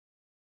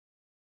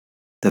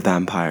The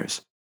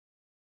vampires.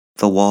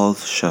 The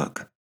walls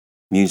shook.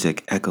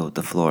 Music echoed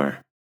the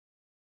floor.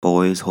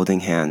 Boys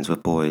holding hands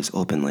with boys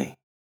openly.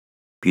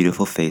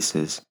 Beautiful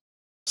faces,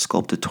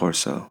 sculpted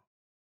torso,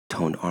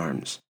 toned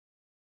arms.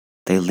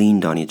 They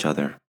leaned on each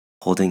other,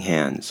 holding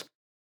hands,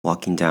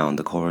 walking down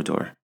the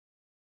corridor.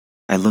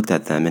 I looked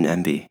at them in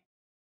envy.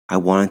 I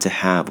wanted to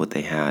have what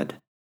they had.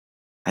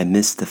 I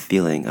missed the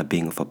feeling of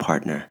being with a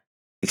partner,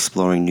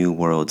 exploring new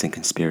worlds and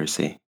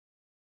conspiracy.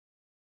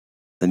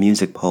 The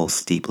music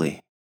pulsed deeply.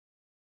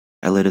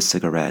 I lit a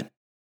cigarette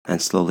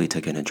and slowly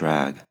took in a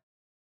drag.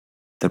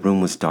 The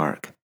room was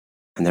dark,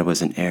 and there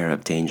was an air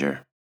of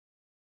danger.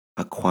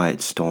 A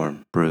quiet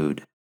storm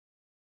brewed.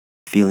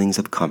 Feelings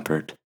of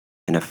comfort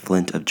and a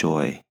flint of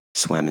joy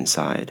swam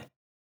inside.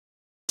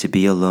 To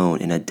be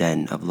alone in a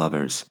den of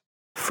lovers,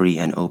 free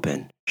and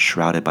open,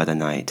 shrouded by the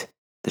night,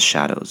 the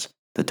shadows,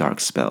 the dark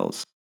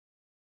spells.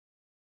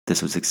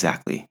 This was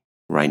exactly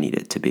where I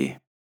needed to be.